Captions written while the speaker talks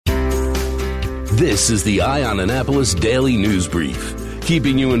This is the Eye on Annapolis Daily News Brief,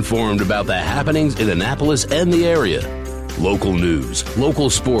 keeping you informed about the happenings in Annapolis and the area. Local news,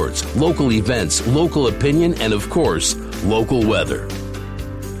 local sports, local events, local opinion, and of course, local weather.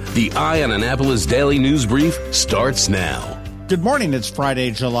 The Eye on Annapolis Daily News Brief starts now. Good morning. It's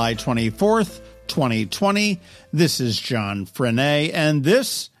Friday, July 24th, 2020. This is John Frenaye, and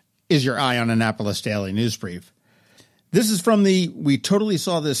this is your Eye on Annapolis Daily News Brief. This is from the "we totally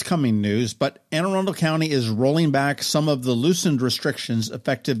saw this coming" news, but Anne Arundel County is rolling back some of the loosened restrictions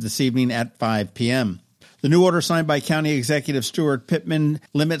effective this evening at 5 p.m. The new order signed by County Executive Stuart Pittman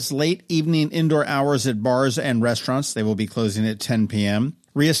limits late evening indoor hours at bars and restaurants. They will be closing at 10 p.m.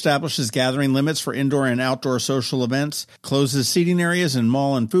 Reestablishes gathering limits for indoor and outdoor social events, closes seating areas in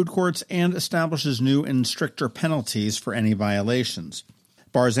mall and food courts, and establishes new and stricter penalties for any violations.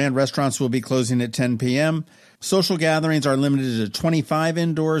 Bars and restaurants will be closing at 10 p.m. Social gatherings are limited to 25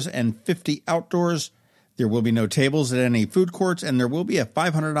 indoors and 50 outdoors. There will be no tables at any food courts, and there will be a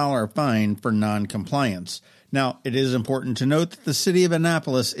 $500 fine for non-compliance. Now, it is important to note that the city of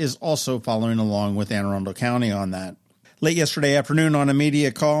Annapolis is also following along with Anne Arundel County on that. Late yesterday afternoon on a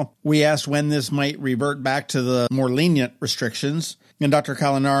media call, we asked when this might revert back to the more lenient restrictions, and Dr.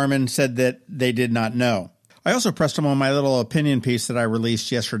 Colin Nariman said that they did not know. I also pressed him on my little opinion piece that I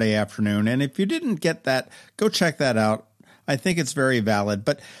released yesterday afternoon, and if you didn't get that, go check that out. I think it's very valid,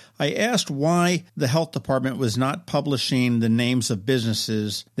 but I asked why the health department was not publishing the names of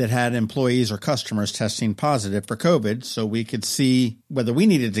businesses that had employees or customers testing positive for COVID so we could see whether we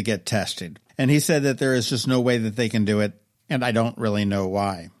needed to get tested. And he said that there is just no way that they can do it, and I don't really know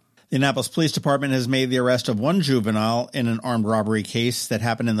why. The Annapolis Police Department has made the arrest of one juvenile in an armed robbery case that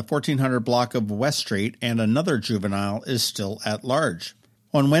happened in the 1400 block of West Street, and another juvenile is still at large.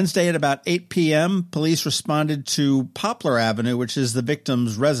 On Wednesday at about 8 p.m., police responded to Poplar Avenue, which is the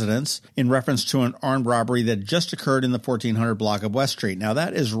victim's residence, in reference to an armed robbery that just occurred in the 1400 block of West Street. Now,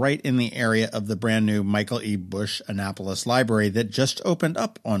 that is right in the area of the brand new Michael E. Bush Annapolis Library that just opened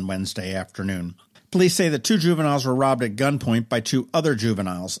up on Wednesday afternoon. Police say that two juveniles were robbed at gunpoint by two other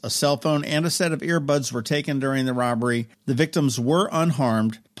juveniles. A cell phone and a set of earbuds were taken during the robbery. The victims were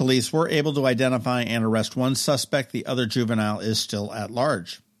unharmed. Police were able to identify and arrest one suspect. The other juvenile is still at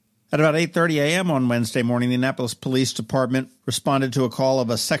large. At about 8:30 a.m. on Wednesday morning, the Annapolis Police Department responded to a call of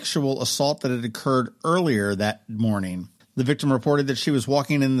a sexual assault that had occurred earlier that morning. The victim reported that she was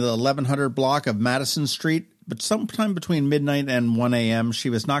walking in the 1100 block of Madison Street, but sometime between midnight and 1 a.m., she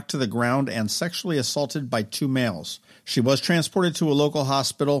was knocked to the ground and sexually assaulted by two males. She was transported to a local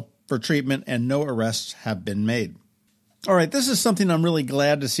hospital for treatment, and no arrests have been made. All right, this is something I'm really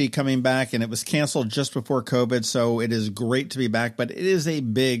glad to see coming back, and it was canceled just before COVID, so it is great to be back, but it is a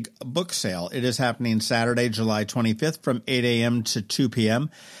big book sale. It is happening Saturday, July 25th from 8 a.m. to 2 p.m.,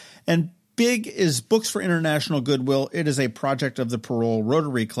 and big is Books for International Goodwill. It is a project of the Parole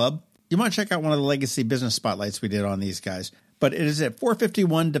Rotary Club. You want to check out one of the legacy business spotlights we did on these guys. But it is at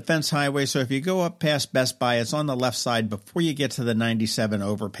 451 Defense Highway, so if you go up past Best Buy, it's on the left side before you get to the 97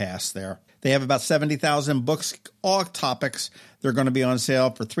 overpass there. They have about 70,000 books, all topics. They're going to be on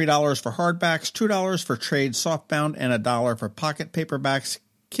sale for $3 for hardbacks, $2 for trade softbound, and $1 for pocket paperbacks.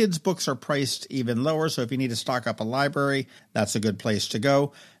 Kids' books are priced even lower, so if you need to stock up a library, that's a good place to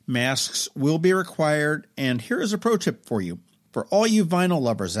go. Masks will be required, and here is a pro tip for you. For all you vinyl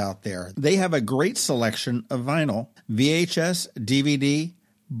lovers out there, they have a great selection of vinyl, VHS, DVD,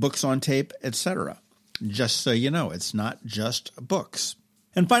 books on tape, etc. Just so you know, it's not just books.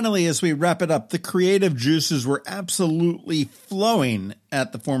 And finally, as we wrap it up, the creative juices were absolutely flowing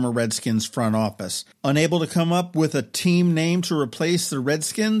at the former Redskins front office. Unable to come up with a team name to replace the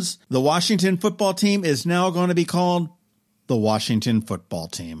Redskins, the Washington football team is now going to be called the Washington football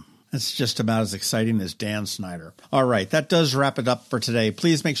team. That's just about as exciting as Dan Snyder. All right, that does wrap it up for today.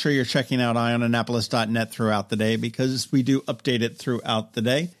 Please make sure you're checking out eyeonannapolis.net throughout the day because we do update it throughout the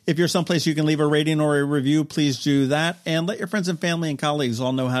day. If you're someplace you can leave a rating or a review, please do that. And let your friends and family and colleagues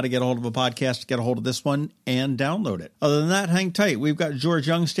all know how to get a hold of a podcast, get a hold of this one, and download it. Other than that, hang tight. We've got George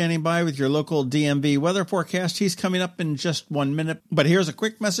Young standing by with your local DMV weather forecast. He's coming up in just 1 minute. But here's a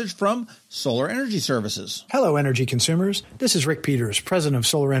quick message from Solar Energy Services. Hello, energy consumers. This is Rick Peters, president of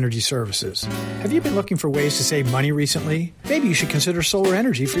Solar Energy Services. Have you been looking for ways to save money recently? Maybe you should consider solar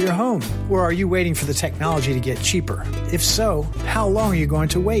energy for your home. Or are you waiting for the technology to get cheaper? If so, how long are you going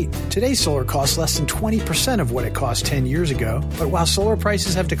to wait? Today's solar costs less than 20% of what it cost 10 years ago. But while solar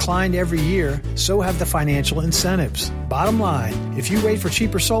prices have declined every year, so have the financial incentives. Bottom line, if you wait for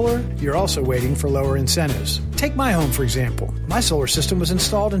cheaper solar, you're also waiting for lower incentives. Take my home, for example. My solar system was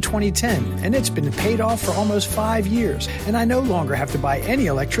installed in 2010, and it's been paid off for almost 5 years, and I no longer have to buy any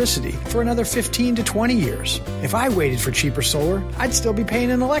electricity for another 15 to 20 years. If I waited for cheaper solar, I'd still be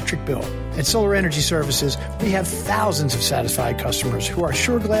paying an electric bill. At Solar Energy Services, we have thousands of satisfied customers who are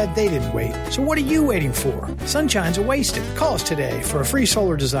sure glad they didn't wait. So what are you waiting for? Sunshine's a wasted. Call us today for a free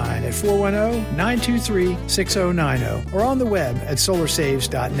solar design at 410-923-6090 or on the web at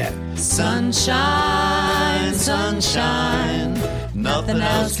solarsaves.net. Sunshine, sunshine, nothing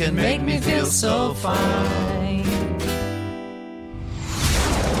else can make me feel so fine.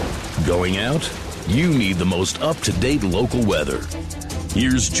 Going out? You need the most up-to-date local weather.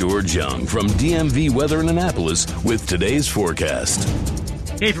 Here's George Young from DMV Weather in Annapolis with today's forecast.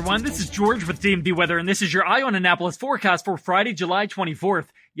 Hey everyone, this is George with DMV Weather, and this is your Eye on Annapolis forecast for Friday, July 24th.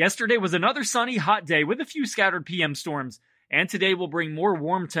 Yesterday was another sunny, hot day with a few scattered PM storms. And today will bring more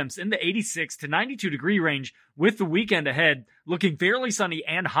warm temps in the 86 to 92 degree range with the weekend ahead, looking fairly sunny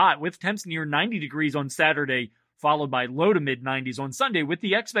and hot with temps near 90 degrees on Saturday, followed by low to mid 90s on Sunday with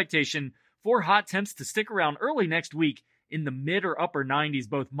the expectation for hot temps to stick around early next week in the mid or upper 90s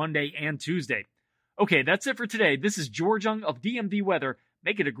both Monday and Tuesday. Okay, that's it for today. This is George Young of DMV Weather.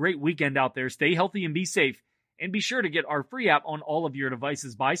 Make it a great weekend out there. Stay healthy and be safe. And be sure to get our free app on all of your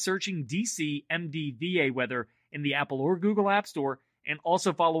devices by searching DC MDVA Weather in the Apple or Google App Store, and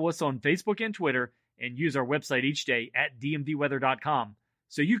also follow us on Facebook and Twitter, and use our website each day at dmvweather.com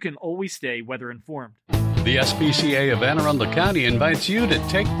so you can always stay weather informed. The SPCA of Anne Arundel County invites you to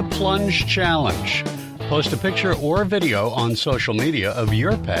take the Plunge Challenge. Post a picture or video on social media of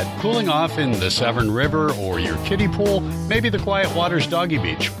your pet cooling off in the Severn River or your kiddie pool, maybe the Quiet Waters Doggy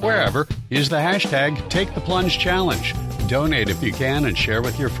Beach, wherever. Use the hashtag Take the Plunge Challenge. Donate if you can and share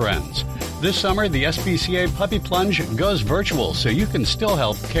with your friends. This summer, the SPCA Puppy Plunge goes virtual so you can still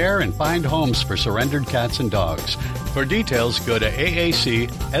help care and find homes for surrendered cats and dogs. For details, go to aacspca.org.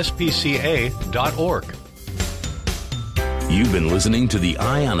 You've been listening to the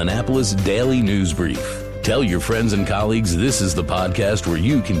Eye on Annapolis Daily News Brief. Tell your friends and colleagues this is the podcast where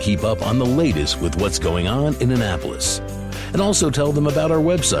you can keep up on the latest with what's going on in Annapolis. And also tell them about our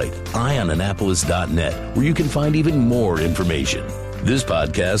website, eyeonannapolis.net, where you can find even more information. This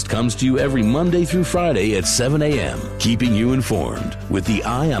podcast comes to you every Monday through Friday at 7 a.m., keeping you informed with the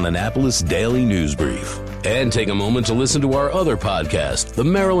Eye on Annapolis Daily News Brief. And take a moment to listen to our other podcast, The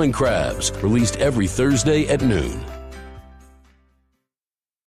Maryland Crabs, released every Thursday at noon.